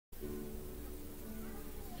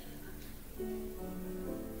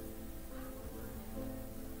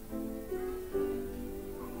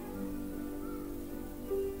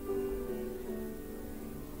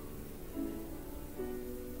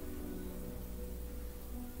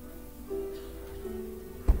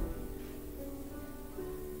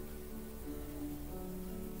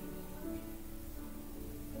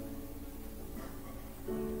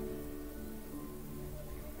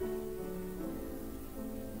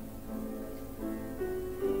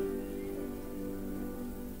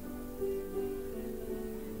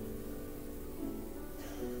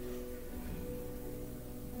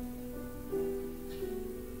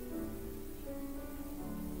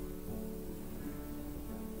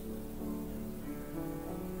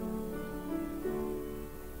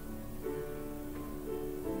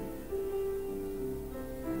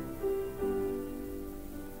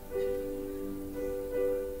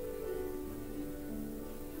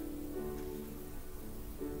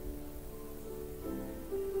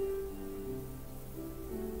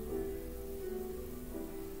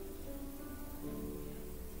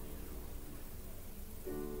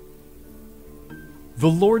The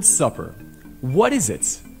Lord's Supper. What is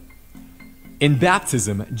it? In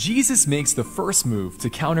baptism, Jesus makes the first move to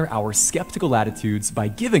counter our skeptical attitudes by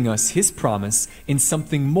giving us his promise in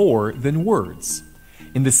something more than words.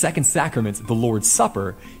 In the second sacrament, the Lord's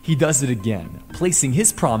Supper, he does it again, placing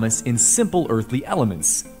his promise in simple earthly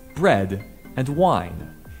elements, bread and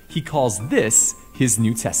wine. He calls this his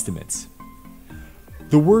New Testament.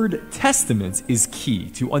 The word testament is key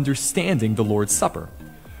to understanding the Lord's Supper.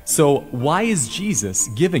 So why is Jesus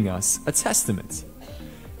giving us a testament?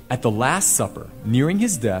 At the Last Supper, nearing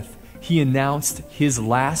his death, he announced his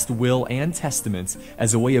last will and testament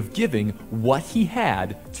as a way of giving what he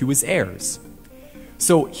had to his heirs.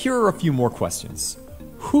 So here are a few more questions.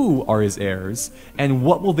 Who are his heirs, and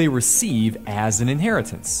what will they receive as an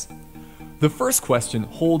inheritance? The first question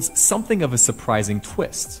holds something of a surprising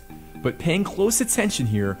twist, but paying close attention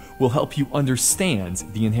here will help you understand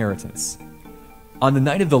the inheritance. On the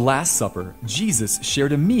night of the Last Supper, Jesus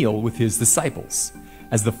shared a meal with his disciples.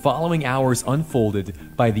 As the following hours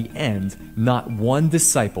unfolded, by the end, not one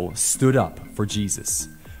disciple stood up for Jesus.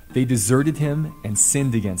 They deserted him and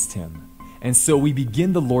sinned against him. And so we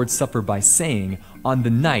begin the Lord's Supper by saying, on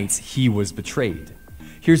the night he was betrayed.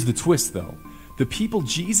 Here's the twist though. The people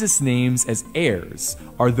Jesus names as heirs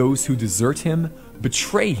are those who desert him,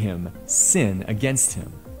 betray him, sin against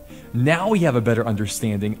him. Now we have a better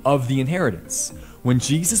understanding of the inheritance. When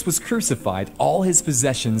Jesus was crucified, all his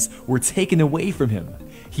possessions were taken away from him.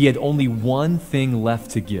 He had only one thing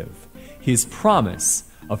left to give, his promise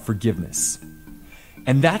of forgiveness.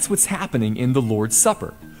 And that's what's happening in the Lord's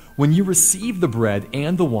Supper. When you receive the bread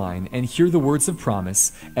and the wine and hear the words of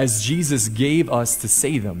promise, as Jesus gave us to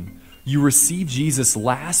say them, you receive Jesus'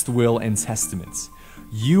 last will and testament.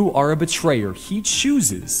 You are a betrayer. He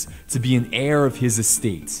chooses to be an heir of his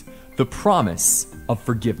estate, the promise of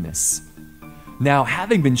forgiveness. Now,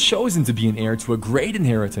 having been chosen to be an heir to a great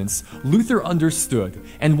inheritance, Luther understood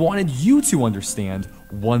and wanted you to understand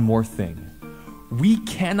one more thing. We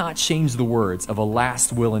cannot change the words of a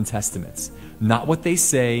last will and testament, not what they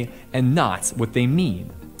say and not what they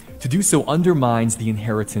mean. To do so undermines the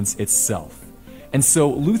inheritance itself. And so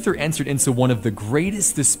Luther entered into one of the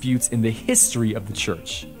greatest disputes in the history of the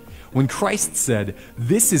church. When Christ said,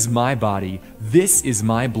 "This is my body, this is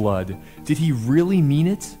my blood," did he really mean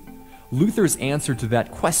it? Luther's answer to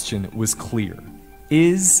that question was clear.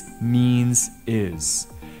 Is means is.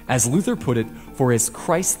 As Luther put it, for as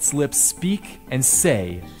Christ's lips speak and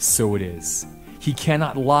say, so it is. He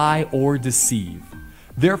cannot lie or deceive.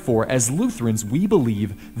 Therefore, as Lutherans, we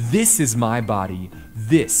believe this is my body,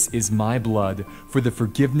 this is my blood for the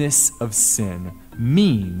forgiveness of sin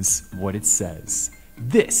means what it says.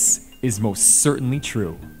 This is most certainly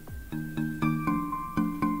true.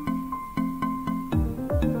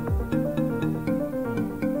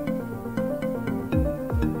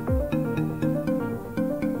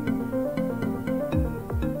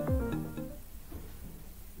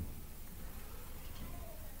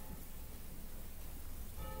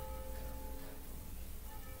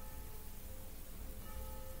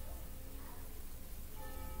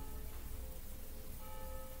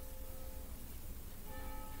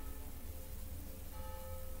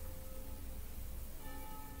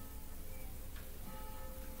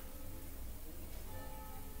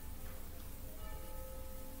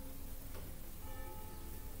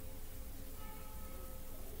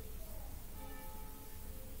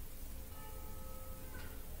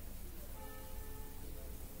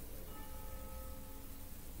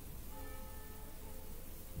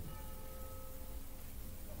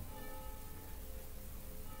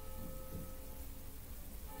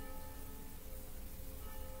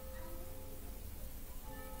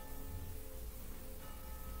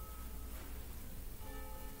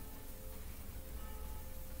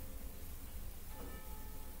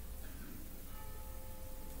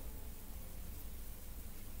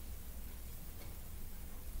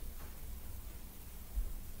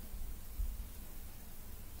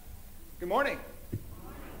 Good morning.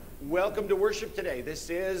 Welcome to worship today.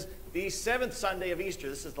 This is the 7th Sunday of Easter.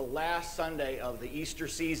 This is the last Sunday of the Easter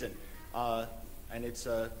season. And it's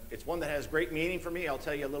one that has great meaning for me. I'll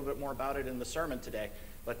tell you a little bit more about it in the sermon today.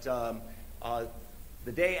 But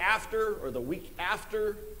the day after, or the week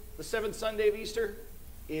after the 7th Sunday of Easter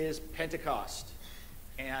is Pentecost.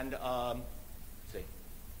 And, let's see.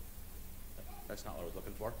 That's not what I was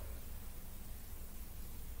looking for.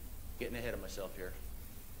 Getting ahead of myself here.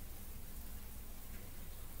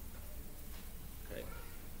 Okay.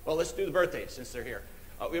 Well, let's do the birthdays since they're here.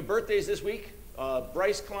 We have birthdays this week.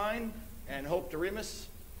 Bryce Klein and Hope Doremus,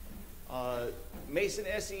 Mason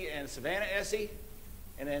Essie and Savannah Essie,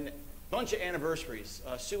 and then a bunch of anniversaries.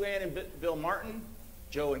 Sue Ann and Bill Martin,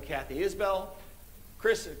 Joe and Kathy Isbell,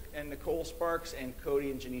 Chris and Nicole Sparks, and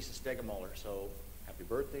Cody and Janisa Stegemuller. So happy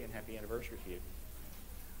birthday and happy anniversary to you.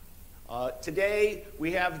 Today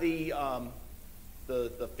we have the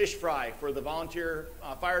fish fry for the volunteer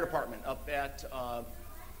fire department up at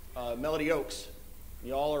Melody Oaks.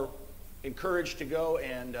 You all are encouraged to go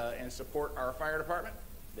and support our fire department.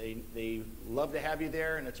 They love to have you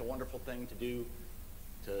there, and it's a wonderful thing to do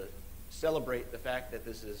to celebrate the fact that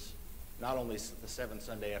this is not only the seventh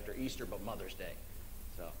Sunday after Easter, but Mother's Day.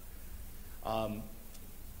 So, and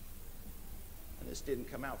this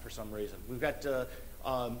didn't come out for some reason. We've got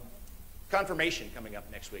confirmation coming up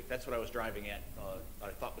next week. That's what I was driving at. I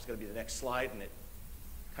thought was going to be the next slide, and it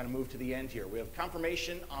kind of moved to the end here. We have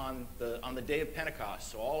confirmation on the day of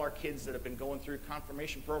Pentecost. So all our kids that have been going through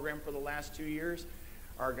confirmation program for the last 2 years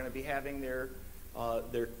are going to be having the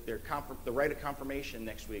rite of confirmation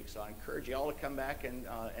next week. So I encourage you all to come back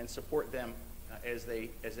and support them as they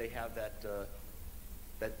have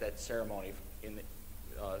that ceremony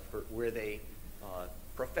for where they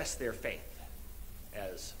profess their faith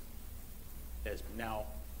as now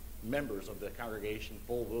members of the congregation,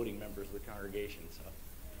 full voting members of the congregation. So,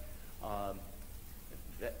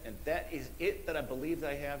 that is it that I believe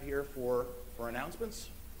that I have here for announcements,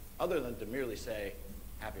 other than to merely say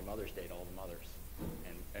Happy Mother's Day to all the mothers,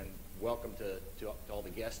 and welcome to all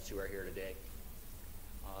the guests who are here today.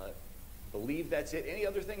 Believe that's it. Any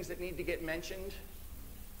other things that need to get mentioned?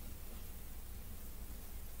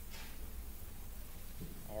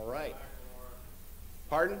 All right.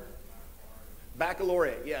 Pardon?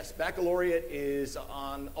 Baccalaureate, yes. Baccalaureate is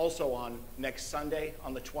also on next Sunday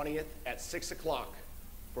on the 20th at 6 o'clock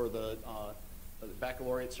for the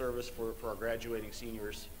baccalaureate service for our graduating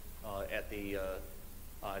seniors at the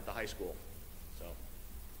high school. So,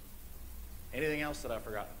 anything else that I've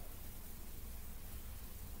forgotten?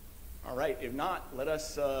 All right, if not, let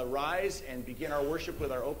us rise and begin our worship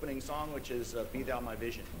with our opening song, which is Be Thou My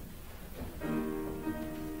Vision.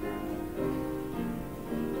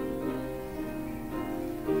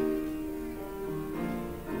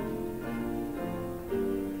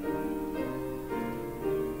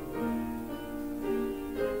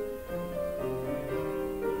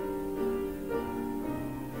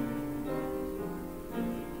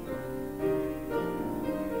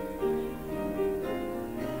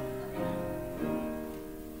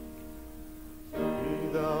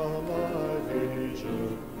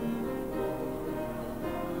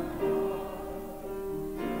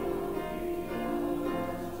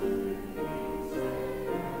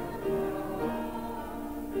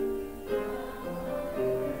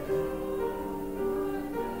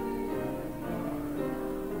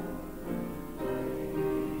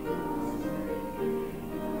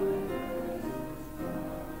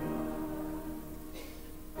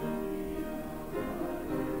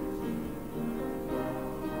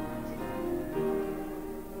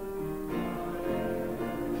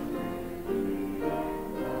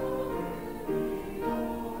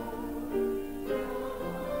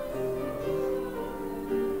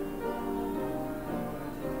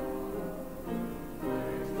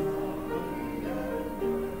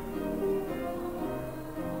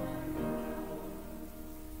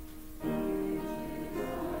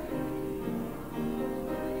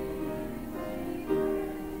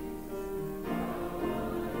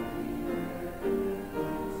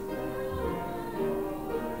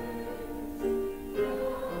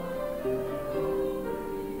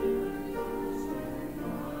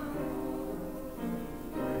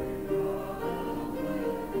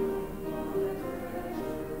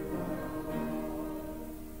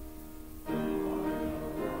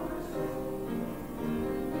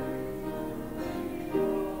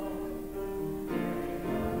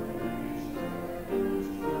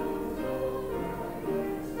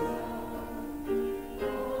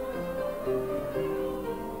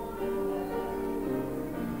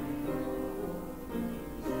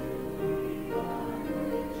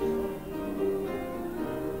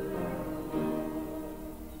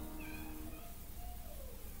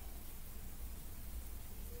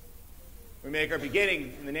 We make our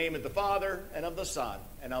beginning in the name of the Father, and of the Son,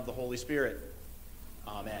 and of the Holy Spirit.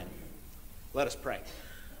 Amen. Let us pray.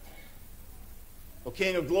 O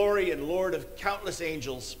King of glory and Lord of countless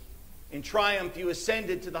angels, in triumph you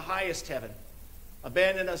ascended to the highest heaven.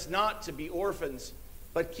 Abandon us not to be orphans,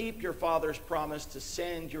 but keep your Father's promise to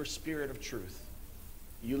send your Spirit of truth.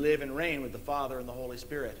 You live and reign with the Father and the Holy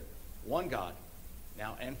Spirit, one God,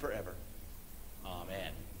 now and forever.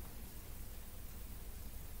 Amen.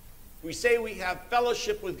 We say we have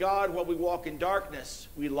fellowship with God while we walk in darkness,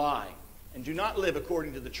 we lie and do not live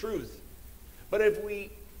according to the truth. But if we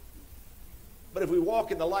But if we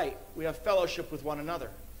walk in the light, we have fellowship with one another,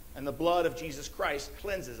 and the blood of Jesus Christ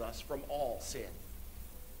cleanses us from all sin.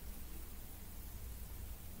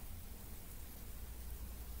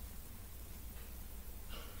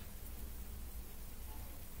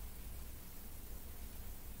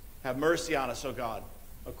 Have mercy on us, O God,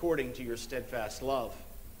 according to your steadfast love.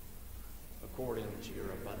 According to your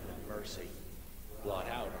abundant mercy, blot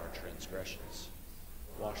out our transgressions.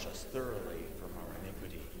 Wash us thoroughly from our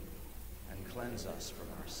iniquity, and cleanse us from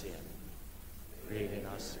our sin. Create in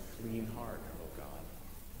us a clean heart, O God,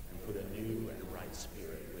 and put a new and right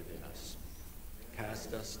spirit within us.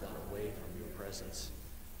 Cast us not away from your presence,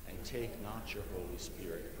 and take not your Holy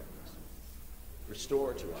Spirit from us.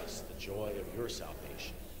 Restore to us the joy of your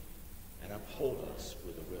salvation, and uphold us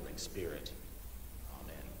with a willing spirit.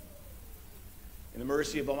 Amen. In the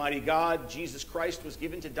mercy of Almighty God, Jesus Christ was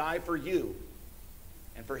given to die for you,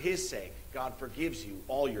 and for his sake, God forgives you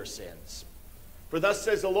all your sins. For thus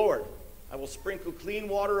says the Lord, I will sprinkle clean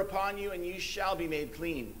water upon you, and you shall be made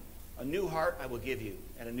clean. A new heart I will give you,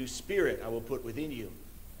 and a new spirit I will put within you,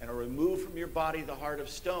 and I'll remove from your body the heart of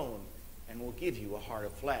stone, and will give you a heart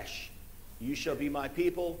of flesh. You shall be my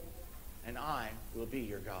people, and I will be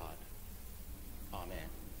your God. Amen.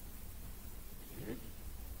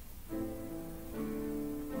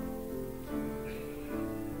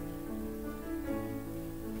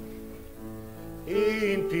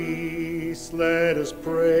 In peace, let us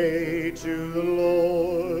pray to the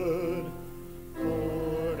Lord.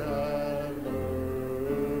 Lord, have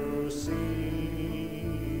mercy.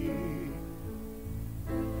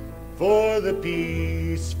 For the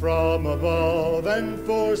peace from above and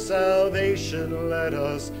for salvation, let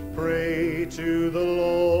us pray to the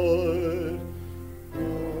Lord.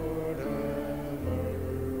 Lord, have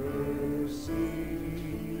mercy.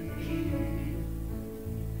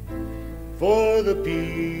 For the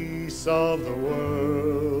peace of the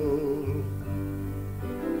world,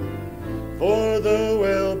 for the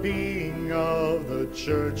well-being of the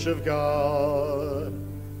Church of God,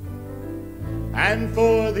 and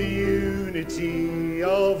for the unity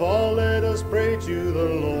of all, let us pray to the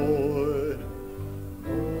Lord.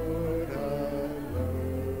 Lord, have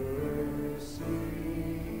mercy.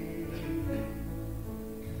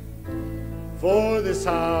 For this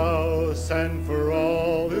house and for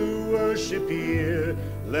all who worship here,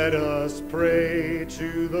 let us pray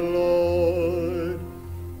to the Lord.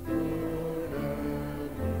 Lord, have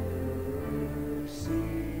mercy.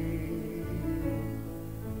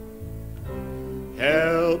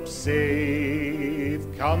 Help,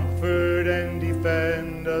 save, comfort, and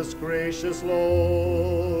defend us, gracious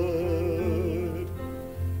Lord.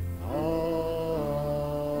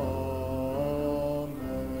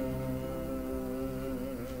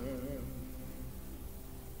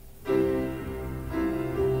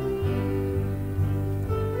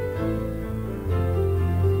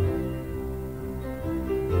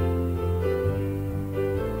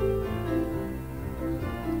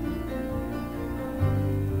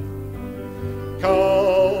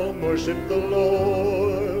 Come, worship the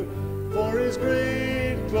Lord, for his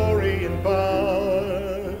great glory and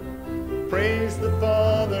power. Praise the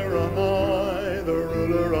Father on high, the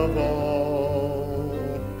ruler of all.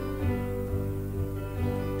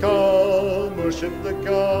 Come, worship the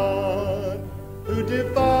God who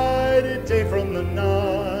divided day from the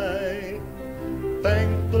night.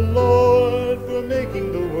 Thank the Lord for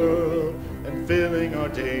making the world and filling our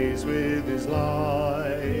days with his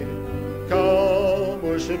light. Come,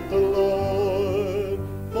 worship the Lord,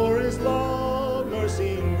 for his love,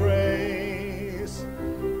 mercy, and grace.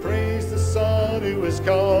 Praise the Son who has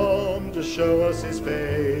come to show us his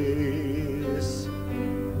face.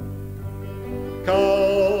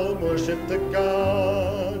 Come, worship the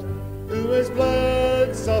God who has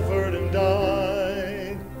bled, suffered, and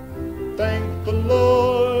died. Thank the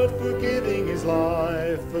Lord for giving his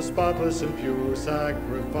life, a spotless and pure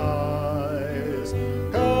sacrifice.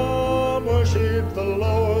 Come, worship the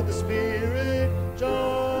Lord, the Spirit,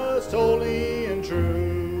 just, holy, and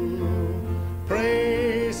true.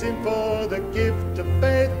 Praise him for the gift of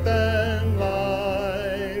faith and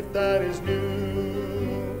life that is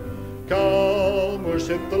new. Come,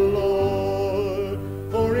 worship the Lord,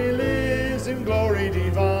 for he lives in glory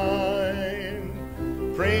divine.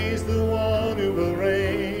 Praise the one who will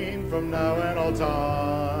reign from now and all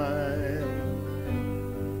time.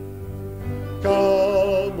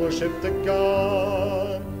 Come, worship the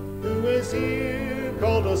God who is here,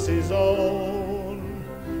 called us his own.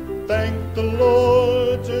 Thank the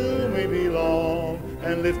Lord to whom we belong,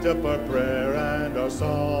 and lift up our prayer and our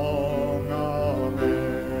song.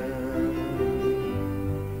 Amen.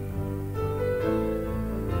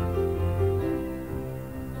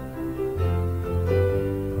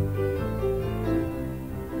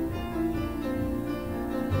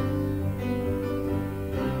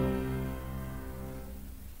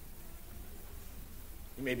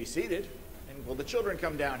 may be seated. And will the children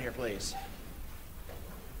come down here, please?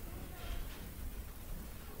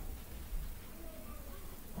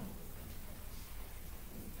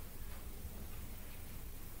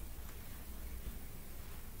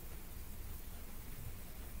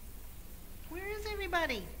 Where is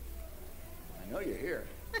everybody? I know you're here.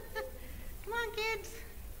 Come on, kids.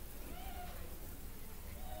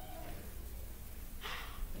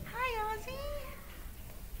 Hi, Ozzy.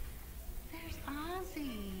 There's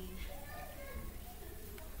Ozzy.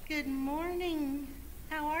 Good morning.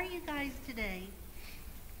 How are you guys today?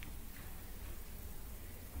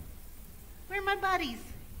 Where are my buddies?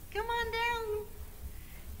 Come on down.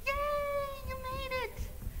 Yay, you made it.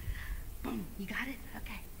 Boom, you got it?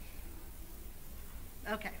 Okay.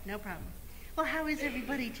 Okay, no problem. Well, how is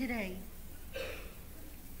everybody today?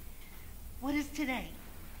 What is today?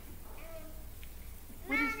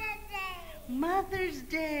 What is Mother's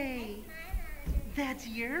Day? That's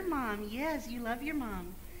your mom. Yes, you love your mom.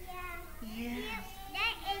 Yes.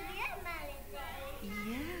 That is your Mother's Day.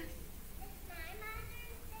 Yes. It's my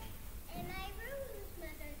Mother's Day and my Ruth's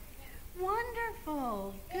Mother's Day.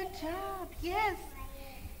 Wonderful. Good job. Yes.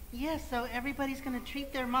 Yes, so everybody's going to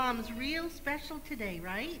treat their moms real special today,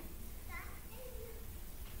 right?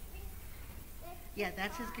 Yeah,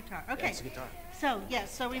 that's his guitar. Okay. That's the guitar. So,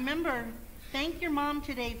 yes, so remember, thank your mom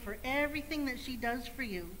today for everything that she does for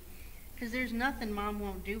you. Because there's nothing mom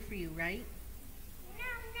won't do for you, right? No,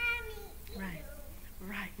 Mommy. Right.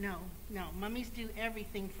 Right. No. Mummies do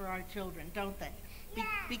everything for our children, don't they? Yeah.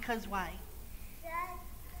 Because why?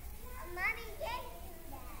 Mommy gave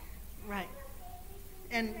you that. Right.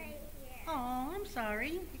 And, Right here. oh, I'm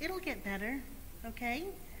sorry. It'll get better. Okay?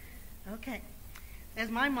 Okay. As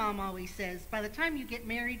my mom always says, by the time you get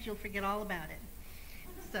married, you'll forget all about it.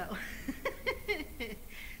 So,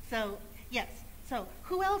 so, yes. So,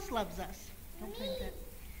 who else loves us? Don't play with that.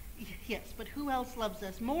 Yes, but who else loves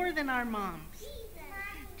us more than our moms?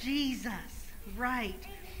 Jesus. Right.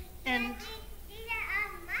 And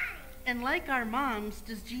like our moms,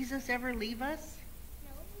 does Jesus ever leave us?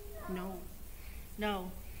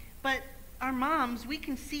 No. But our moms, we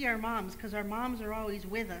can see our moms because our moms are always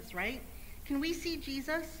with us, right? Can we see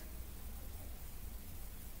Jesus?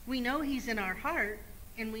 We know he's in our heart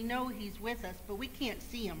and we know he's with us, but we can't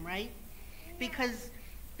see him, right? Because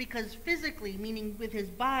physically, meaning with his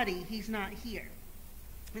body, he's not here.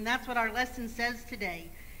 And that's what our lesson says today.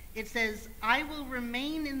 It says, I will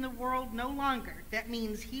remain in the world no longer. That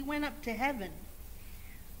means he went up to heaven.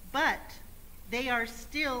 But they are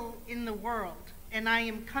still in the world, and I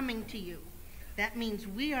am coming to you. That means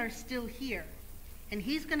we are still here. And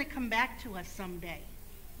he's going to come back to us someday,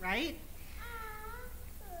 right?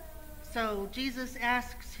 So Jesus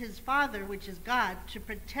asks his Father, which is God, to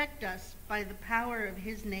protect us by the power of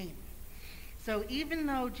his name. So even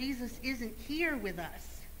though Jesus isn't here with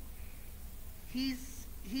us, he's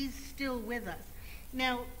still with us.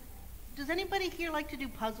 Now, does anybody here like to do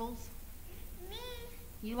puzzles? Me.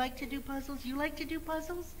 You like to do puzzles? You like to do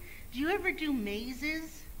puzzles? Do you ever do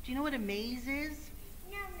mazes? Do you know what a maze is?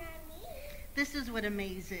 No, not me. This is what a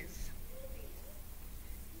maze is.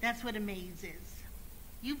 That's what a maze is.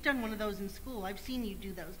 You've done one of those in school. I've seen you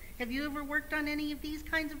do those. Have you ever worked on any of these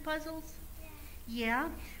kinds of puzzles? Yeah?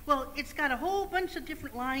 Well, it's got a whole bunch of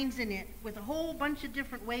different lines in it with a whole bunch of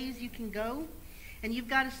different ways you can go. And you've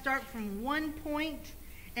got to start from one point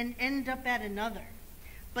and end up at another.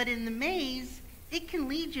 But in the maze, it can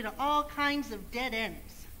lead you to all kinds of dead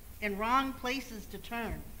ends and wrong places to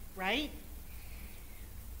turn, right?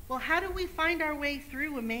 Well, how do we find our way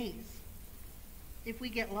through a maze if we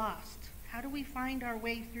get lost? How do we find our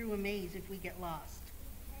way through a maze if we get lost?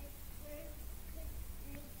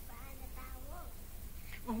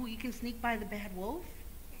 Oh, you can sneak by the bad wolf?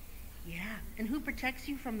 Yeah. And who protects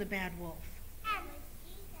you from the bad wolf?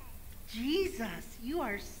 Jesus. You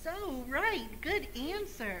are so right. Good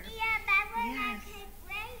answer. Yeah, but when I Yes. take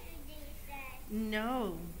razor, Jesus.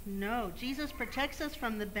 No. Jesus protects us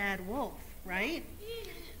from the bad wolf, right?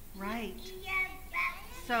 Right. Yeah,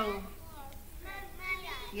 but So, Mommy,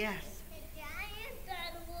 yes. the giant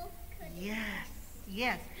bad wolf could.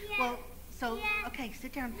 Yes. Well, so, okay,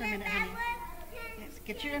 sit down for a minute, honey. Yes,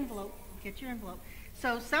 get your envelope.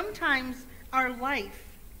 So sometimes our life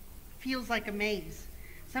feels like a maze.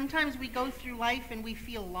 Sometimes we go through life and we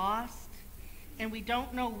feel lost and we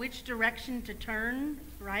don't know which direction to turn,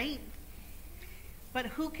 right? But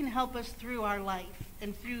who can help us through our life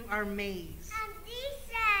and through our maze?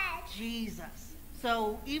 Jesus. Jesus.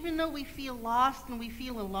 So even though we feel lost and we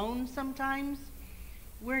feel alone sometimes,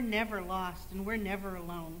 we're never lost and we're never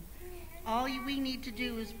alone. All we need to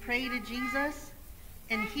do is pray to Jesus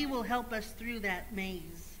and he will help us through that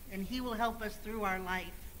maze. and he will help us through our life.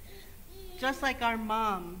 Just like our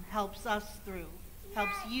mom helps us through,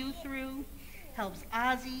 helps you through, helps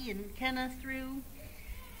Ozzy and Kenna through.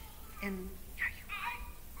 And are you quiet?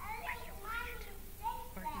 Are you quiet?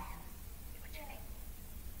 Or Ethan? What's your name?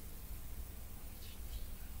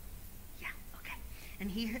 Yeah, okay.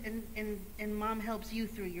 And mom helps you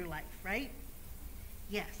through your life, right?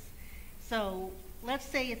 Yes. So let's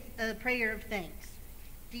say a prayer of thanks.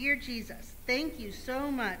 Dear Jesus, thank you so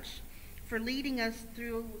much for leading us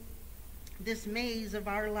through this maze of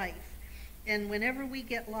our life. And whenever we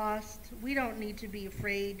get lost, we don't need to be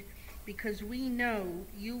afraid, because we know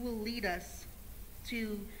you will lead us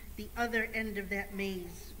to the other end of that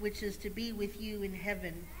maze, which is to be with you in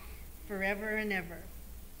heaven forever and ever.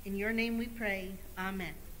 In your name we pray.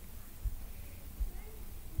 Amen.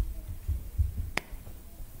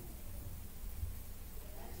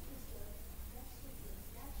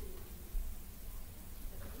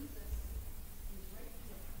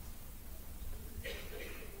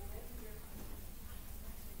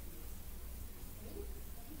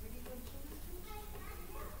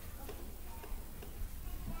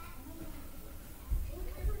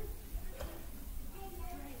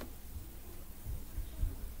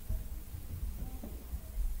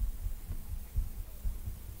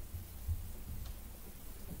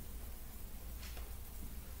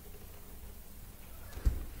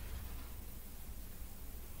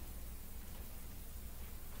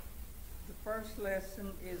 The first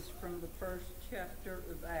lesson is from the first chapter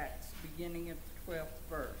of Acts, beginning at the 12th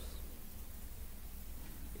verse.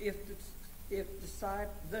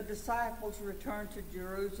 The disciples returned to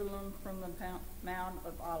Jerusalem from the Mount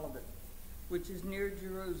of Olivet, which is near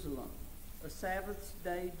Jerusalem, a Sabbath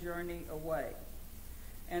day journey away.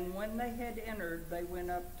 And when they had entered, they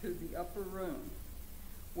went up to the upper room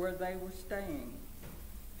where they were staying.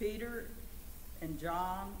 Peter and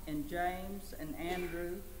John and James and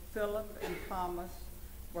Andrew, Philip and Thomas,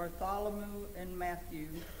 Bartholomew and Matthew,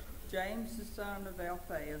 James the son of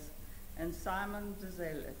Alphaeus, and Simon the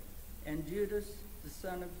Zealot, and Judas the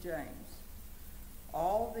son of James.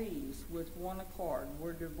 All these, with one accord,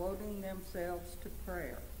 were devoting themselves to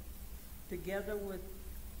prayer, together with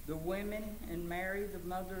the women and Mary, the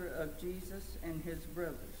mother of Jesus, and his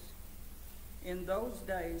brothers. In those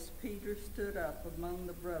days, Peter stood up among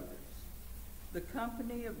the brothers. The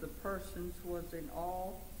company of the persons was in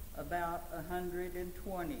all about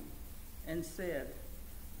 120, and said,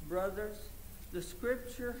 Brothers, the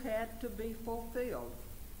scripture had to be fulfilled,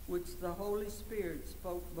 which the Holy Spirit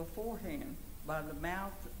spoke beforehand by the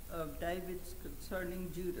mouth of David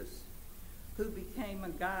concerning Judas, who became a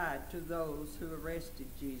guide to those who arrested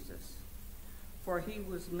Jesus. For he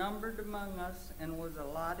was numbered among us and was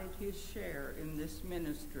allotted his share in this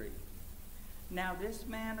ministry. Now this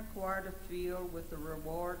man acquired a field with the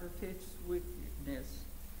reward of his wickedness,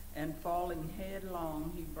 and falling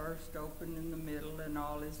headlong, he burst open in the middle, and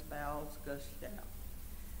all his bowels gushed out.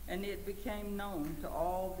 And it became known to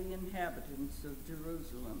all the inhabitants of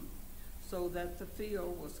Jerusalem, so that the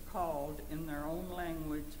field was called in their own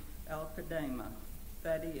language Al-Qadama,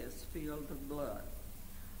 that is, field of blood.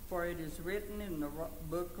 For it is written in the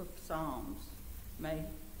book of Psalms, May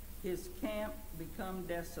his camp become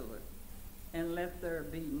desolate, and let there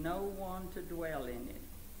be no one to dwell in it,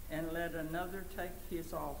 and let another take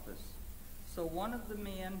his office. So one of the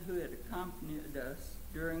men who had accompanied us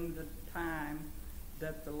during the time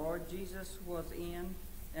that the Lord Jesus was in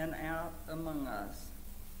and out among us,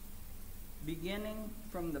 beginning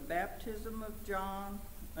from the baptism of John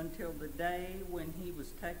until the day when he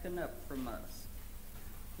was taken up from us.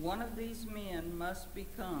 One of these men must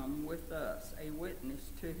become with us a witness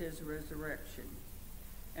to his resurrection.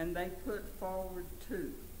 And they put forward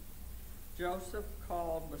two, Joseph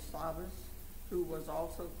called Barsabbas, who was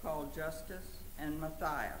also called Justus, and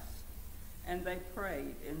Matthias. And they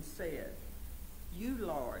prayed and said, You,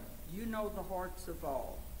 Lord, you know the hearts of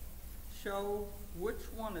all. Show which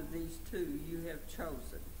one of these two you have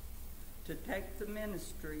chosen to take the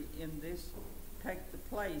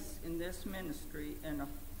place in this ministry and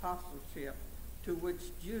apostleship, to which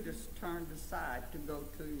Judas turned aside to go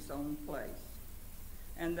to his own place.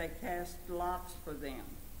 And they cast lots for them,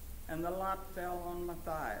 and the lot fell on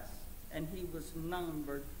Matthias, and he was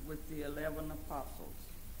numbered with the 11 apostles.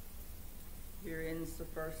 Here ends the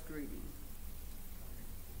first reading.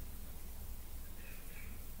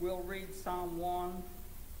 We'll read Psalm 1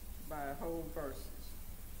 by whole verses.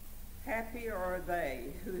 Happy are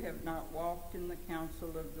they who have not walked in the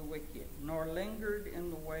counsel of the wicked, nor lingered in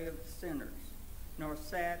the way of the sinners, nor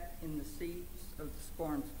sat in the seats of the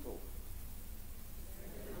scornful.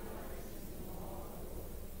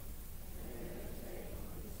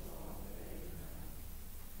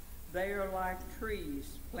 They are like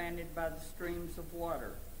trees planted by the streams of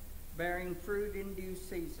water, bearing fruit in due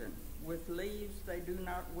season. With leaves they do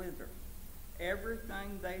not wither.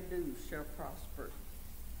 Everything they do shall prosper.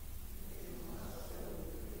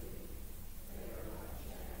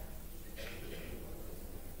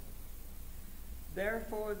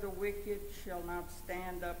 Therefore the wicked shall not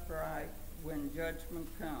stand upright when judgment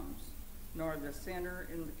comes, nor the sinner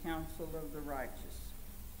in the counsel of the righteous.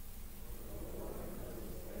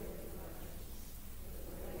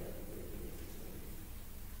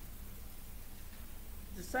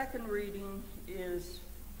 The second reading is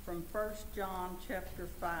from 1 John chapter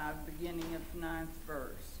 5, beginning at the 9th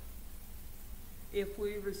verse. If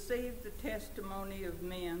we receive the testimony of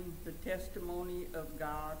men, the testimony of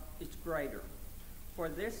God is greater. For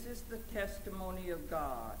this is the testimony of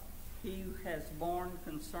God, he who has borne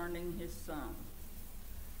concerning his Son.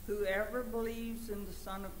 Whoever believes in the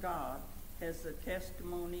Son of God has the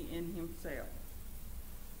testimony in himself.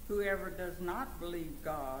 Whoever does not believe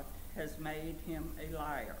God has made him a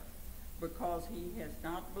liar, because he has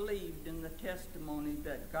not believed in the testimony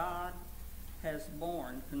that God has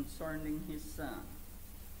borne concerning his Son.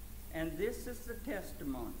 And this is the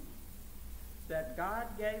testimony, that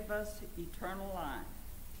God gave us eternal life,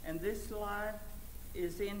 and this life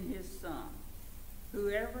is in his Son.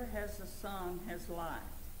 Whoever has the Son has life.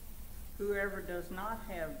 Whoever does not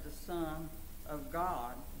have the Son of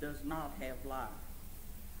God does not have life.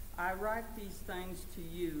 I write these things to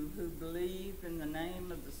you who believe in the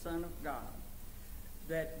name of the Son of God,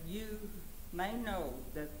 that you may know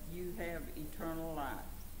that you have eternal life.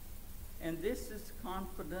 And this is the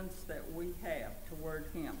confidence that we have toward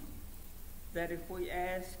him, that if we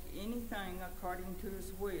ask anything according to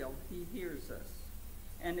his will, he hears us.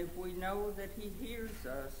 And if we know that he hears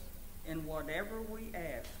us in whatever we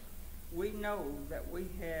ask, we know that we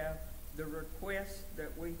have the request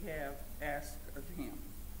that we have asked of him.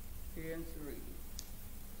 Here ends the reading.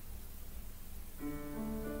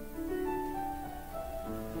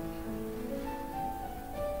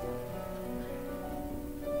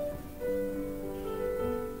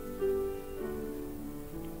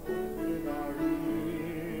 In our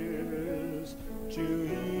ears to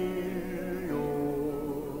hear your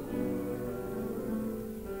word,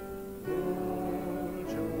 Lord,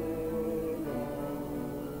 your love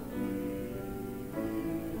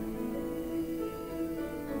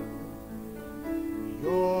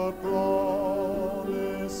your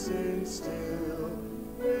promise instill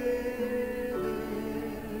within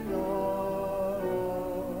our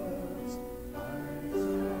hearts. I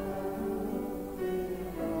sow in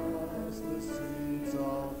us the seeds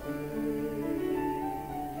of faith.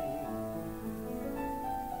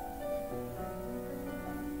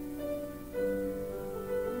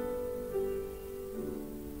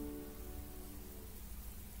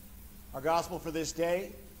 Our gospel for this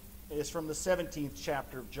day is from the 17th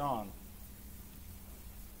chapter of John.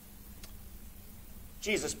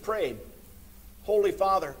 Jesus prayed, Holy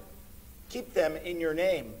Father, keep them in your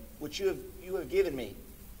name, which you have given me,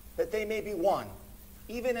 that they may be one,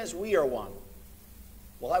 even as we are one.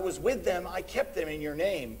 While I was with them, I kept them in your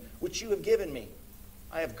name, which you have given me.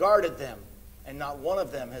 I have guarded them, and not one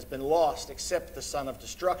of them has been lost except the son of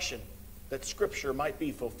destruction, that Scripture might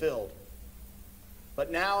be fulfilled. But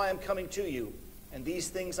now I am coming to you, and these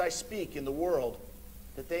things I speak in the world,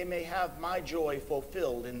 that they may have my joy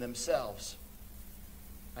fulfilled in themselves.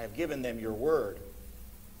 I have given them your word,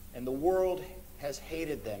 and the world has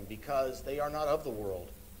hated them because they are not of the world,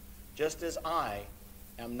 just as I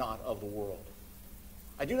am not of the world.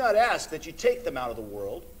 I do not ask that you take them out of the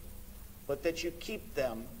world, but that you keep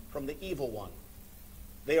them from the evil one.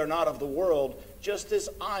 They are not of the world, just as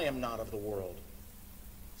I am not of the world.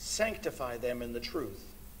 Sanctify them in the truth.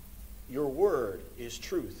 Your word is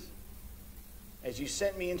truth. As you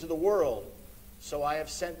sent me into the world, so I have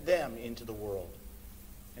sent them into the world.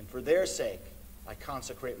 And for their sake I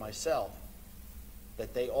consecrate myself,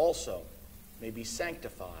 that they also may be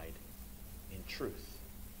sanctified in truth.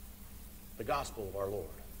 The gospel of our Lord.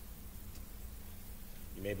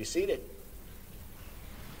 You may be seated.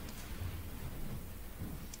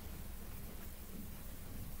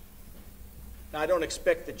 Now, I don't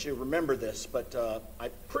expect that you remember this, but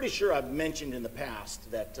I'm pretty sure I've mentioned in the past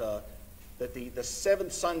that the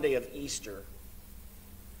seventh Sunday of Easter,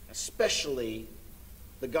 especially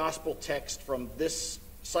the gospel text from this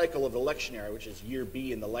cycle of the lectionary, which is year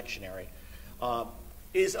B in the lectionary,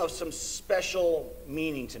 is of some special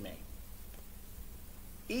meaning to me.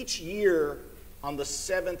 Each year on the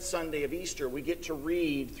seventh Sunday of Easter, we get to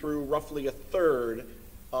read through roughly a third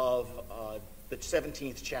of the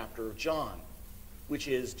 17th chapter of John, which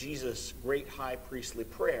is Jesus' great high priestly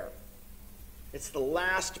prayer. It's the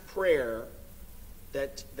last prayer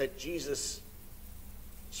that Jesus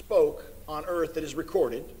spoke on earth that is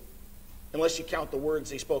recorded, unless you count the words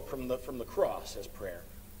he spoke from the cross as prayer.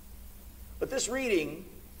 But this reading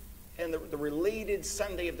and the related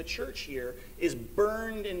Sunday of the church here is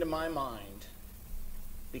burned into my mind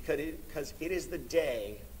because it is the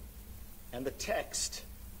day and the text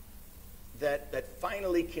that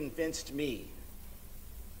finally convinced me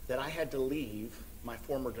that I had to leave my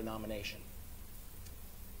former denomination.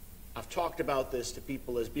 I've talked about this to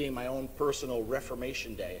people as being my own personal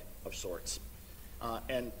Reformation Day of sorts.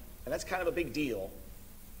 And that's kind of a big deal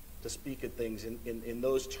to speak of things in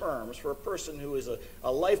those terms for a person who is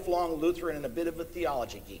a lifelong Lutheran and a bit of a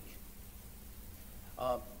theology geek.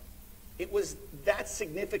 It was that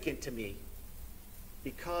significant to me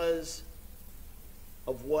because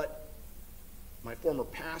of what my former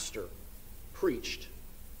pastor preached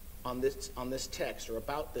on this text, or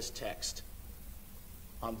about this text,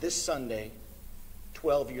 on this Sunday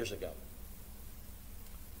 12 years ago.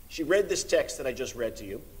 She read this text that I just read to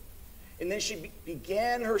you, and then she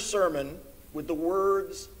began her sermon with the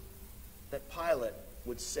words that Pilate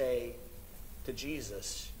would say to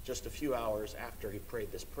Jesus just a few hours after he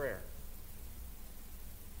prayed this prayer.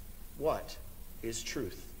 What is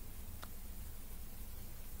truth?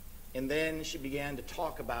 And then she began to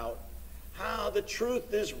talk about how the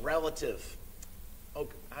truth is relative. Oh,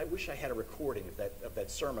 I wish I had a recording of that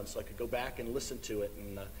sermon so I could go back and listen to it.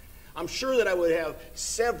 And I'm sure that I would have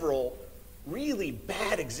several really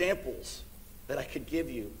bad examples that I could give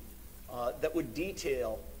you that would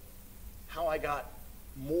detail how I got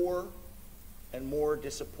more and more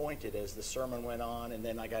disappointed as the sermon went on, and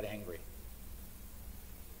then I got angry.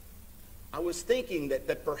 I was thinking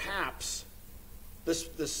that perhaps this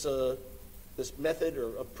method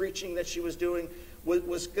of preaching that she was doing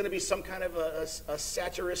was going to be some kind of a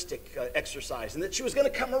satiristic exercise, and that she was going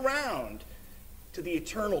to come around to the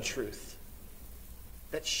eternal truth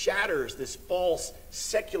that shatters this false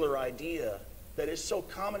secular idea that is so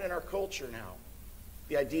common in our culture now,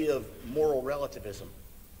 the idea of moral relativism,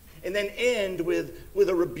 and then end with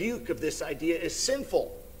a rebuke of this idea as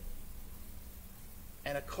sinful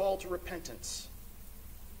and a call to repentance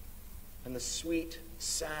and the sweet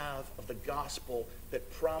salve of the gospel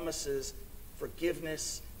that promises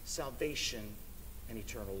forgiveness, salvation, and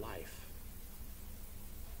eternal life.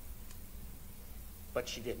 But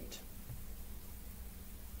she didn't.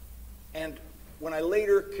 And when I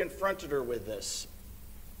later confronted her with this,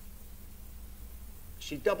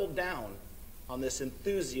 she doubled down on this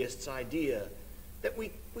enthusiast's idea that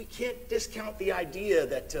we can't discount the idea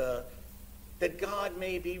that God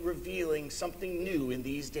may be revealing something new in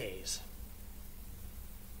these days.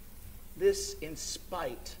 This in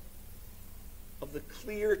spite of the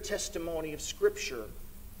clear testimony of Scripture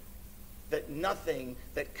that nothing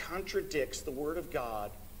that contradicts the Word of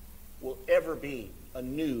God will ever be a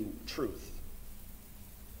new truth.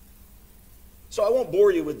 So I won't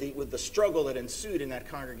bore you with the struggle that ensued in that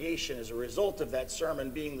congregation as a result of that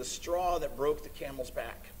sermon being the straw that broke the camel's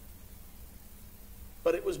back.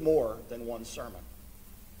 But it was more than one sermon.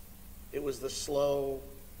 It was the slow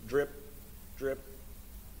drip, drip,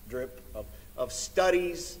 drip of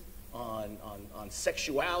studies on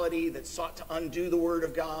sexuality that sought to undo the Word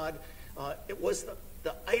of God. It was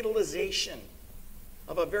the idolization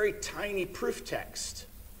of a very tiny proof text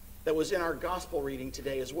that was in our gospel reading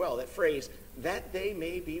today as well. That phrase, that they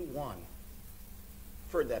may be one.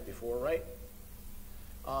 You've heard that before, right?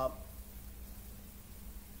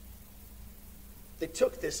 They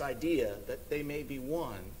took this idea that they may be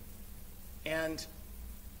one, and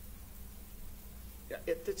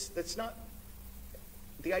that's not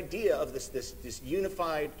the idea of this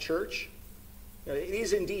unified church. You know, it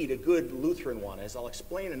is indeed a good Lutheran one, as I'll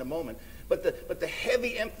explain in a moment. But the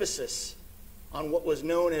heavy emphasis on what was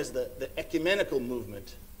known as the ecumenical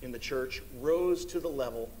movement in the church rose to the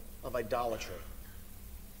level of idolatry.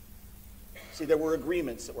 See, there were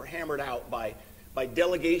agreements that were hammered out by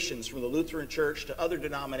delegations from the Lutheran Church to other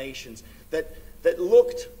denominations that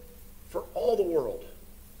looked for all the world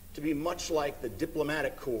to be much like the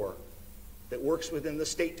diplomatic corps that works within the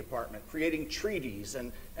State Department, creating treaties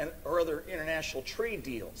or other international trade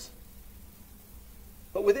deals.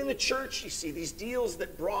 But within the church, you see, these deals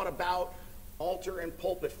that brought about altar and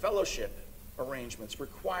pulpit fellowship arrangements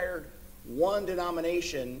required one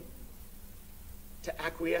denomination to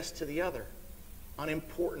acquiesce to the other on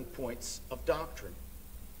important points of doctrine.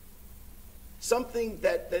 Something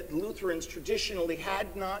that Lutherans traditionally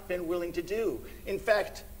had not been willing to do. In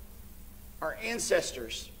fact, our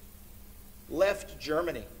ancestors left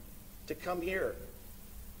Germany to come here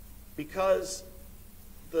because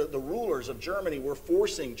the rulers of Germany were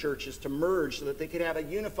forcing churches to merge so that they could have a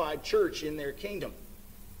unified church in their kingdom.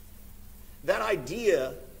 That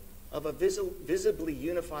idea of a visibly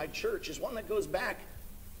unified church is one that goes back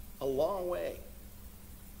a long way.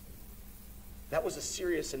 That was a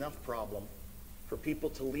serious enough problem for people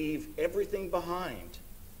to leave everything behind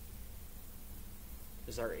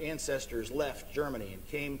as our ancestors left Germany and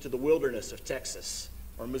came to the wilderness of Texas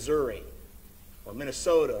or Missouri or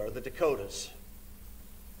Minnesota or the Dakotas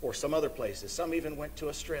or some other places. Some even went to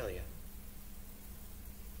Australia.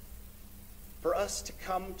 For us to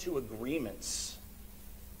come to agreements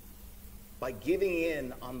by giving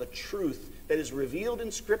in on the truth that is revealed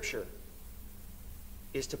in Scripture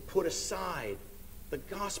is to put aside the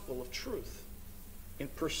gospel of truth in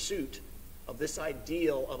pursuit of this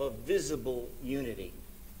ideal of a visible unity.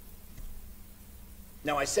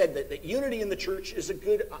 Now, I said that unity in the church is a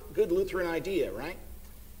good Lutheran idea, right?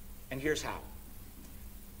 And here's how.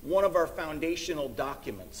 One of our foundational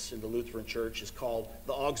documents in the Lutheran Church is called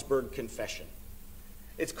the Augsburg Confession.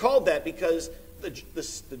 It's called that because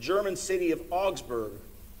the German city of Augsburg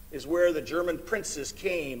is where the German princes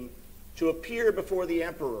came to appear before the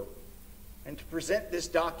emperor and to present this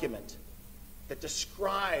document that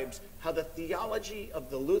describes how the theology of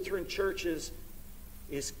the Lutheran churches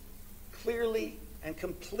is clearly and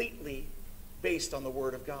completely based on the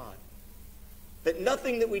Word of God. That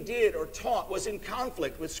nothing that we did or taught was in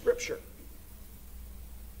conflict with Scripture.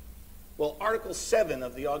 Well, Article 7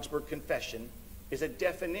 of the Augsburg Confession is a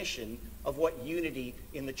definition of what unity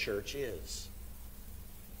in the church is.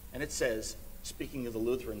 And it says, speaking of the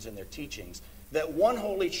Lutherans and their teachings, that one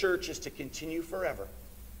holy church is to continue forever.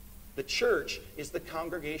 The church is the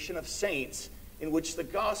congregation of saints in which the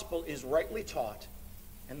gospel is rightly taught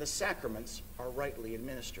and the sacraments are rightly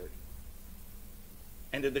administered.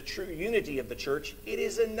 And in the true unity of the church, it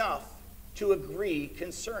is enough to agree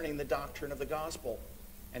concerning the doctrine of the gospel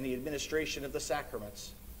and the administration of the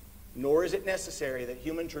sacraments. Nor is it necessary that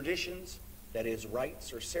human traditions, that is,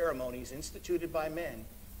 rites or ceremonies instituted by men,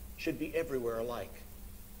 should be everywhere alike.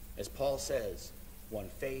 As Paul says, one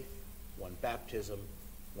faith, one baptism,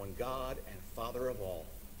 one God and Father of all.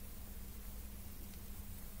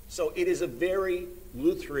 So it is a very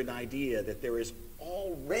Lutheran idea that there is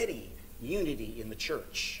already unity in the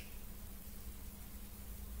church.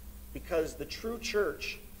 Because the true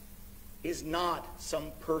church is not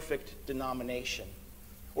some perfect denomination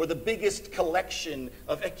or the biggest collection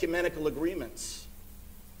of ecumenical agreements.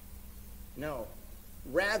 No.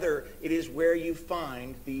 Rather, it is where you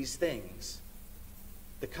find these things.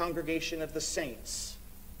 The congregation of the saints,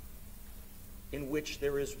 in which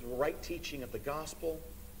there is the right teaching of the gospel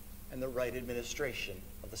and the right administration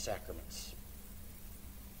of the sacraments.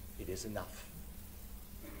 It is enough.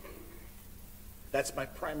 That's my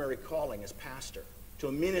primary calling as pastor, to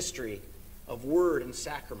a ministry of word and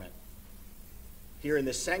sacrament, here in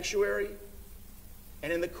this sanctuary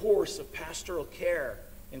and in the course of pastoral care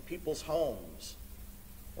in people's homes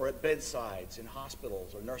or at bedsides in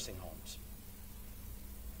hospitals or nursing homes.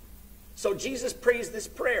 So Jesus prays this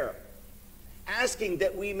prayer, asking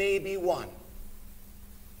that we may be one.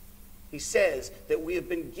 He says that we have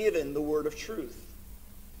been given the word of truth.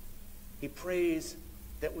 He prays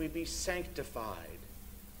that we be sanctified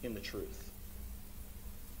in the truth.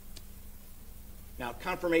 Now,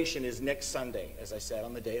 confirmation is next Sunday, as I said,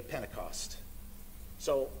 on the day of Pentecost.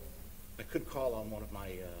 So I could call on one of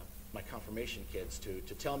my confirmation kids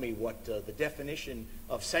to tell me what the definition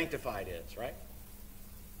of sanctified is, right?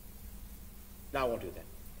 No, I won't do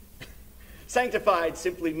that. Sanctified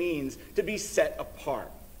simply means to be set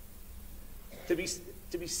apart. To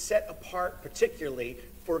be set apart particularly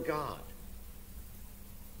for God.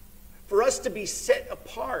 For us to be set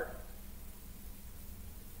apart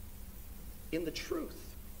in the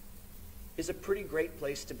truth is a pretty great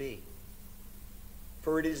place to be.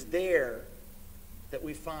 For it is there that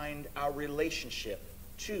we find our relationship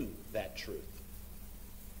to that truth.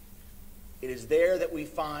 It is there that we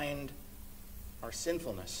find our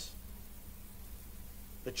sinfulness,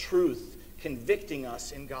 the truth convicting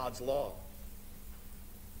us in God's law.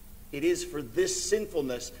 It is for this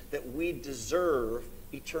sinfulness that we deserve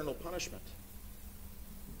eternal punishment.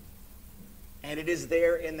 And it is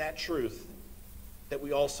there in that truth that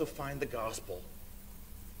we also find the gospel,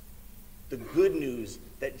 the good news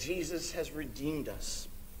that Jesus has redeemed us,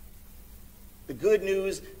 the good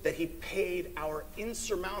news that he paid our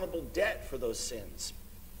insurmountable debt for those sins,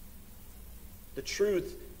 the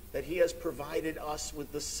truth that he has provided us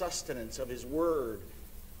with the sustenance of his word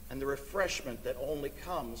and the refreshment that only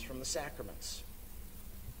comes from the sacraments,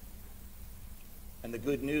 and the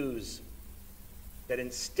good news that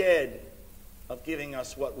instead of giving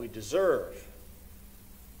us what we deserve,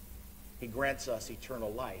 he grants us eternal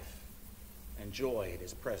life and joy in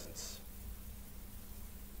his presence.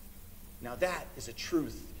 Now that is a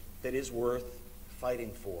truth that is worth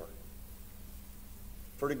fighting for.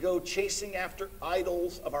 For to go chasing after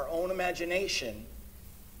idols of our own imagination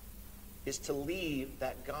is to leave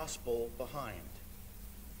that gospel behind.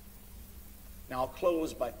 Now I'll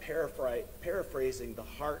close by paraphrasing the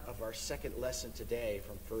heart of our second lesson today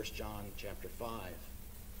from 1 John chapter 5.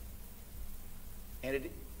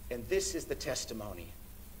 And this is the testimony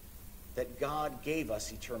that God gave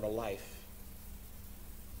us eternal life.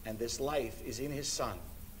 And this life is in his Son.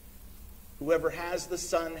 Whoever has the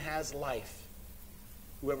Son has life.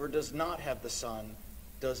 Whoever does not have the Son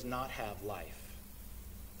does not have life.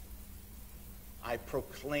 I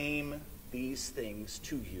proclaim these things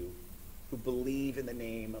to you who believe in the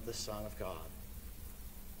name of the Son of God,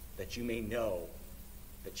 that you may know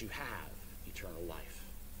that you have eternal life.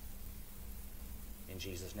 In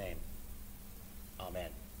Jesus' name, amen.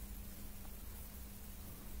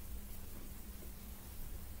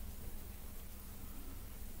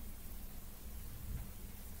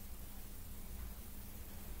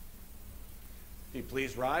 If you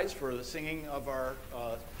please rise for the singing of our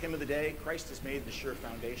hymn of the day, Christ has made the sure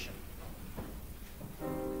foundation.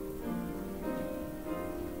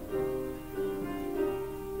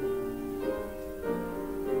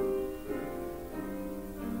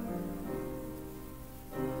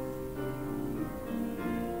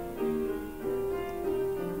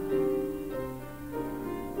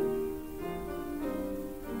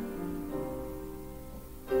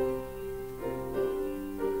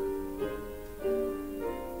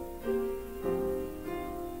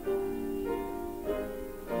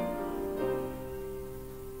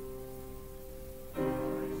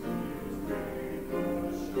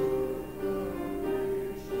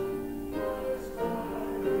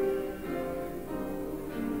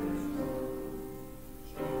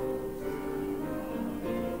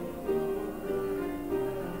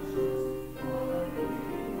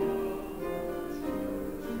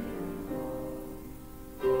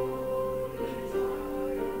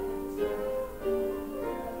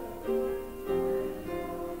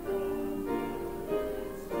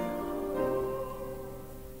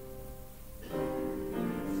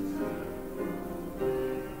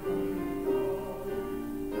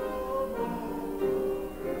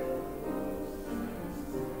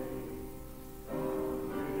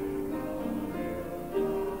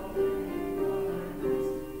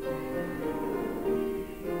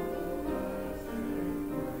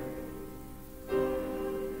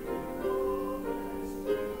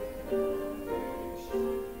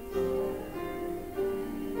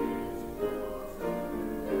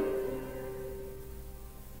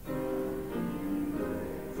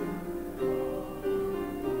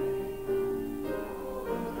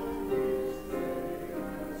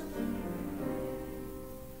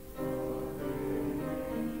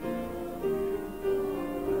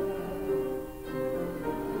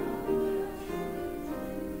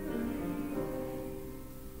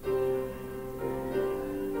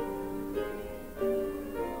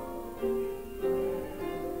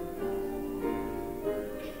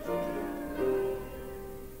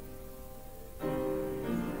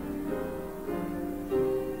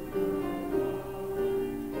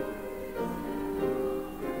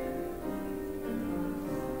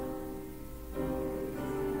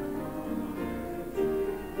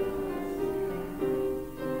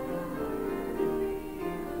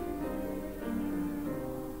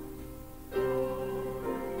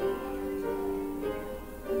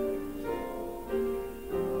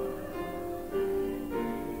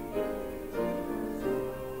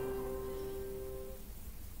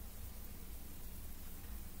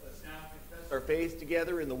 Our faith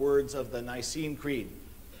together in the words of the Nicene Creed.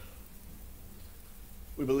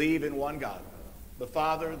 We believe in one God, the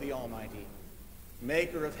Father, the Almighty,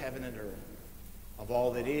 maker of heaven and earth, of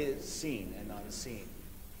all that is seen and unseen.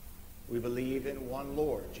 We believe in one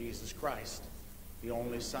Lord, Jesus Christ, the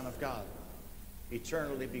only Son of God,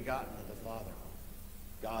 eternally begotten of the Father,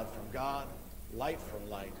 God from God, light from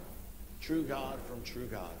light, true God from true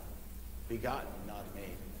God, begotten, not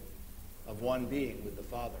made, of one being with the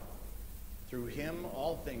Father. Through him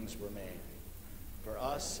all things were made. For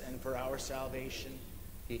us and for our salvation,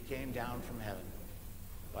 he came down from heaven.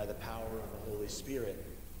 By the power of the Holy Spirit,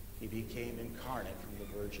 he became incarnate from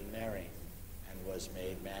the Virgin Mary and was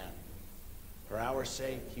made man. For our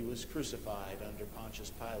sake, he was crucified under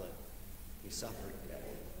Pontius Pilate. He suffered death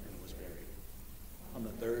and was buried. On the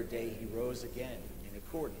third day, he rose again in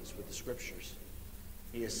accordance with the Scriptures.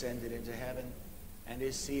 He ascended into heaven and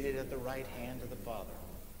is seated at the right hand of the Father.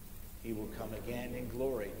 He will come again in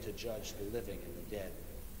glory to judge the living and the dead,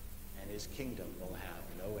 and his kingdom will have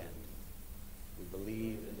no end. We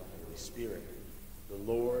believe in the Holy Spirit,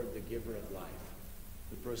 the Lord, the giver of life,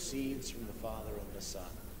 who proceeds from the Father and the Son.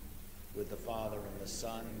 With the Father and the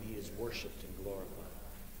Son, he is worshipped and glorified.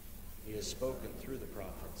 He has spoken through the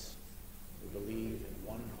prophets. We believe in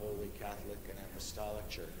one holy Catholic and Apostolic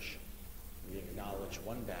Church. We acknowledge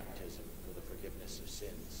one baptism for the forgiveness of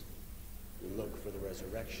sins. We look for the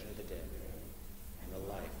resurrection of the dead and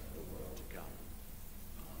the life of the world to come.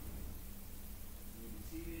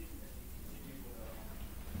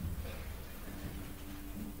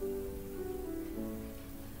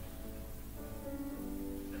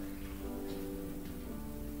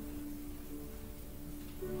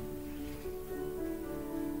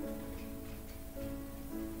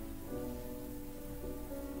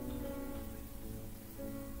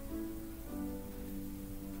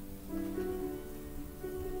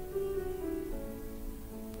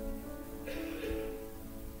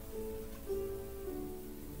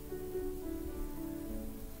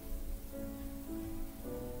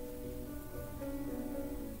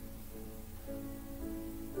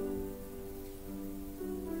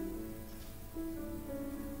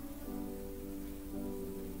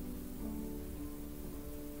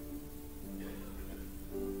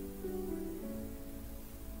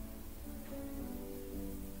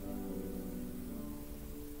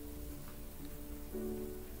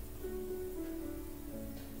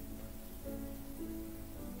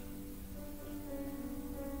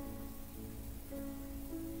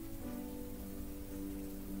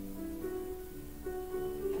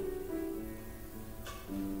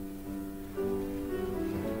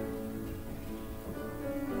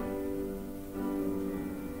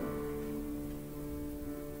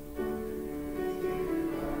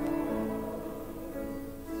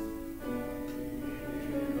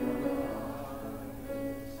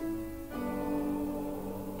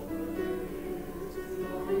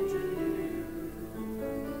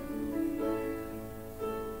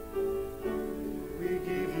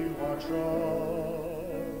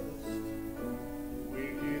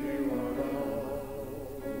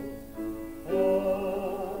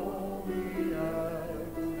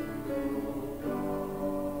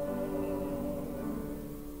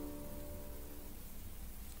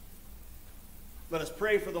 Let us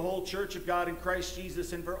pray for the whole church of God in Christ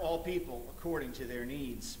Jesus and for all people according to their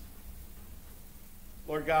needs.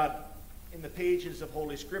 Lord God, in the pages of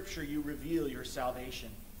Holy Scripture, you reveal your salvation.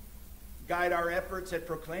 Guide our efforts at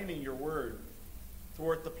proclaiming your word.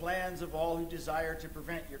 Thwart the plans of all who desire to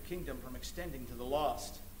prevent your kingdom from extending to the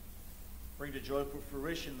lost. Bring to joyful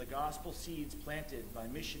fruition the gospel seeds planted by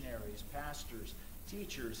missionaries, pastors,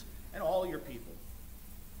 teachers, and all your people.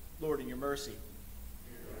 Lord, in your mercy,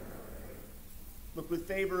 look with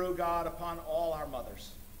favor, O God, upon all our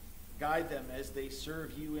mothers. Guide them as they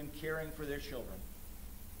serve you in caring for their children.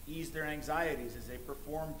 Ease their anxieties as they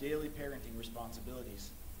perform daily parenting responsibilities.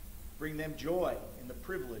 Bring them joy in the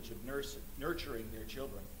privilege of nurturing their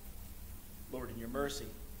children. Lord, in your mercy.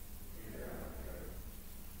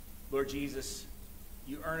 Lord Jesus,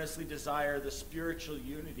 you earnestly desire the spiritual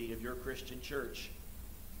unity of your Christian church.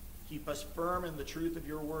 Keep us firm in the truth of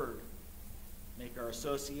your word. Make our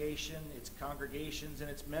association, its congregations, and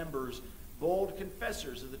its members bold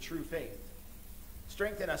confessors of the true faith.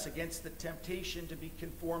 Strengthen us against the temptation to be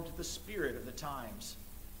conformed to the spirit of the times,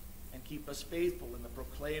 and keep us faithful in the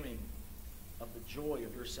proclaiming of the joy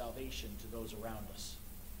of your salvation to those around us.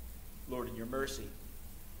 Lord, in your mercy.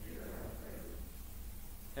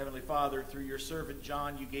 Heavenly Father, through your servant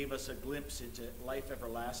John, you gave us a glimpse into life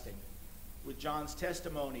everlasting. With John's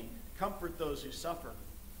testimony, comfort those who suffer,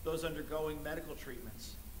 those undergoing medical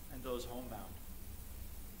treatments, and those homebound.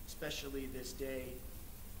 Especially this day,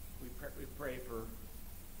 we pray for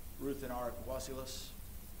Ruth and Arik Wasilis,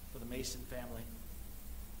 for the Mason family,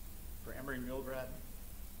 for Emery Milgrad,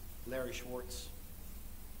 Larry Schwartz,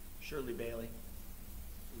 Shirley Bailey,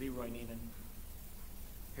 Leroy Neiman,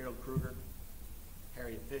 Harold Kruger,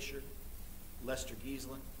 Harriet Fisher, Lester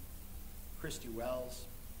Giesland, Christy Wells,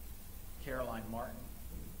 Caroline Martin,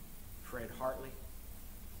 Fred Hartley,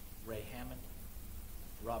 Ray Hammond,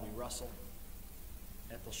 Robbie Russell,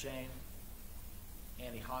 Ethel Shane,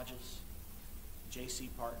 Annie Hodges, J.C.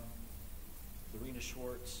 Parton, Lorena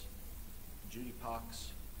Schwartz, Judy Pox,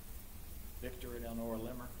 Victor and Eleanor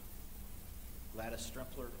Limmer, Gladys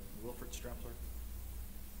Strempler, Wilfred Strempler,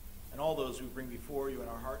 and all those we bring before you, and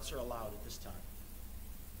our hearts are allowed at this time.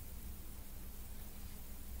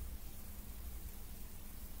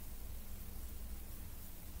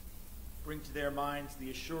 Bring to their minds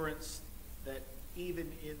the assurance that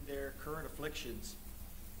even in their current afflictions,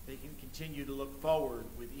 they can continue to look forward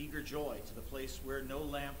with eager joy to the place where no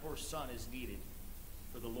lamp or sun is needed,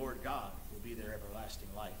 for the Lord God will be their everlasting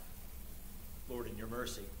life. Lord, in your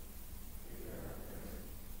mercy.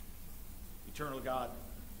 Eternal God,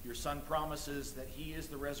 your Son promises that he is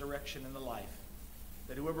the resurrection and the life,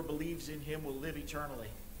 that whoever believes in him will live eternally.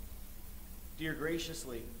 Deal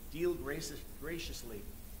graciously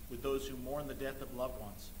with those who mourn the death of loved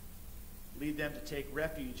ones. Lead them to take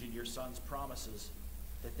refuge in your Son's promises,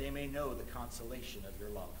 that they may know the consolation of your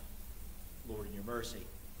love. Lord, in your mercy.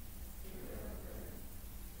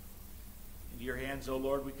 Into your hands, O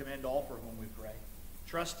Lord, we commend all for whom we pray,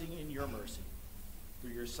 trusting in your mercy.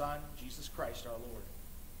 Through your Son, Jesus Christ our Lord.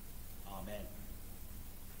 Amen.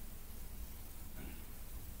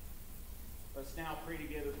 Let's now pray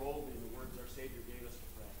together boldly the words our Savior gave us to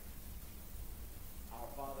pray. Our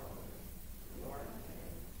Father, who art in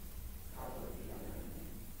heaven, hallowed be thy name.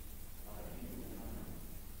 Thy kingdom come,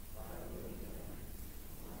 thy will be done,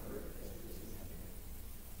 on earth as it is in heaven.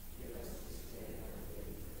 Give us this day our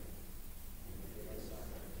daily bread, and forgive us our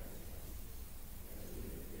trespasses, as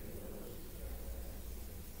we forgive those who trespass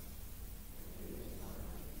against us. And lead us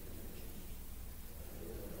not into temptation, but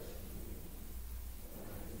deliver us from evil. For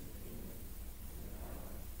thine is the kingdom, and the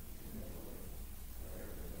power, and the glory,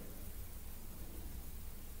 forever and ever.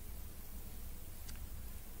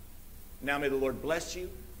 Now may the Lord bless you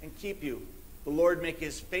and keep you. The Lord make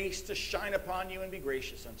his face to shine upon you and be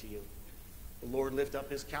gracious unto you. The Lord lift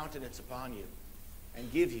up his countenance upon you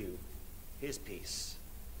and give you his peace.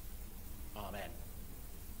 Amen.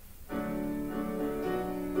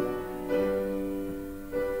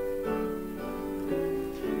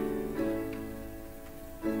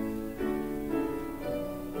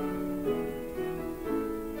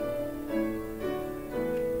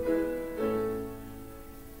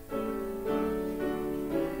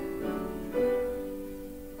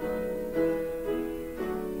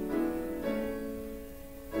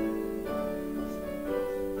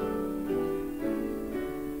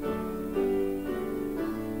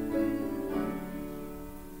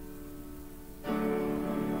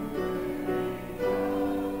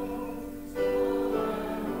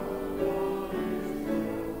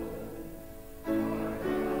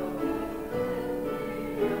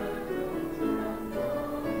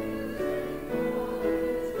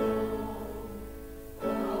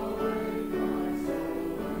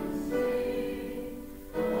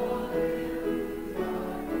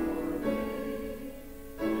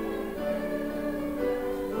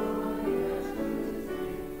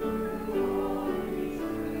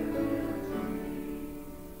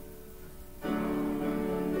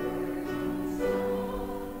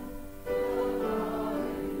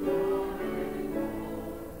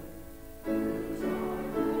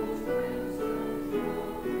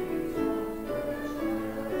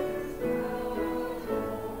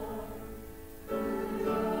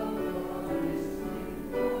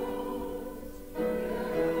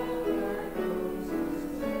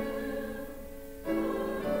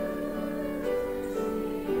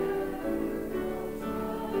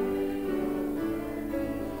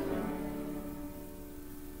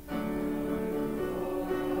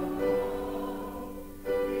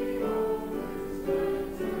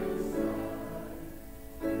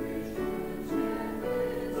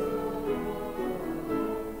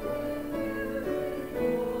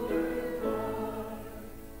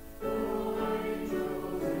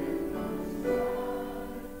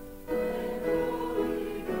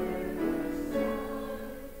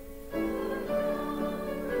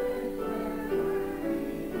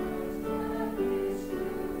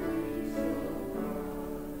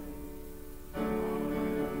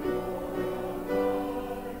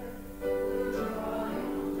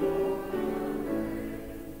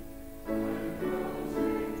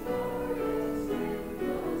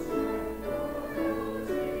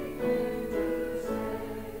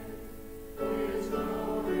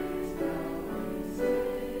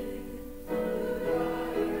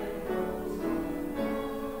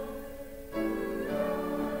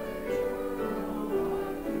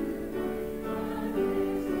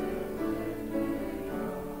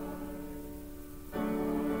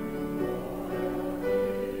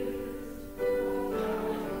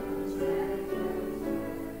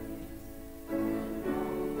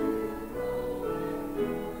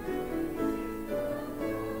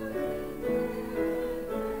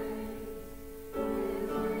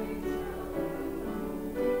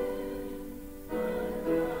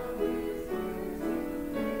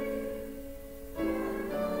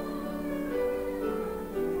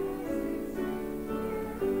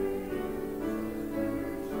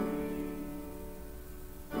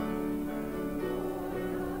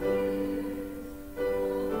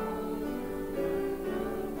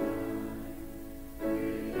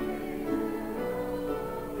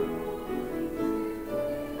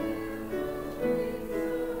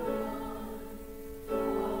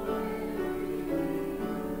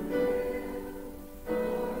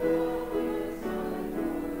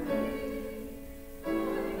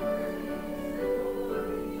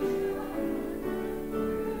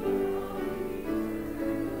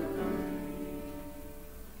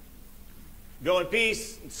 Go in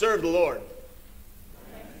peace and serve the Lord.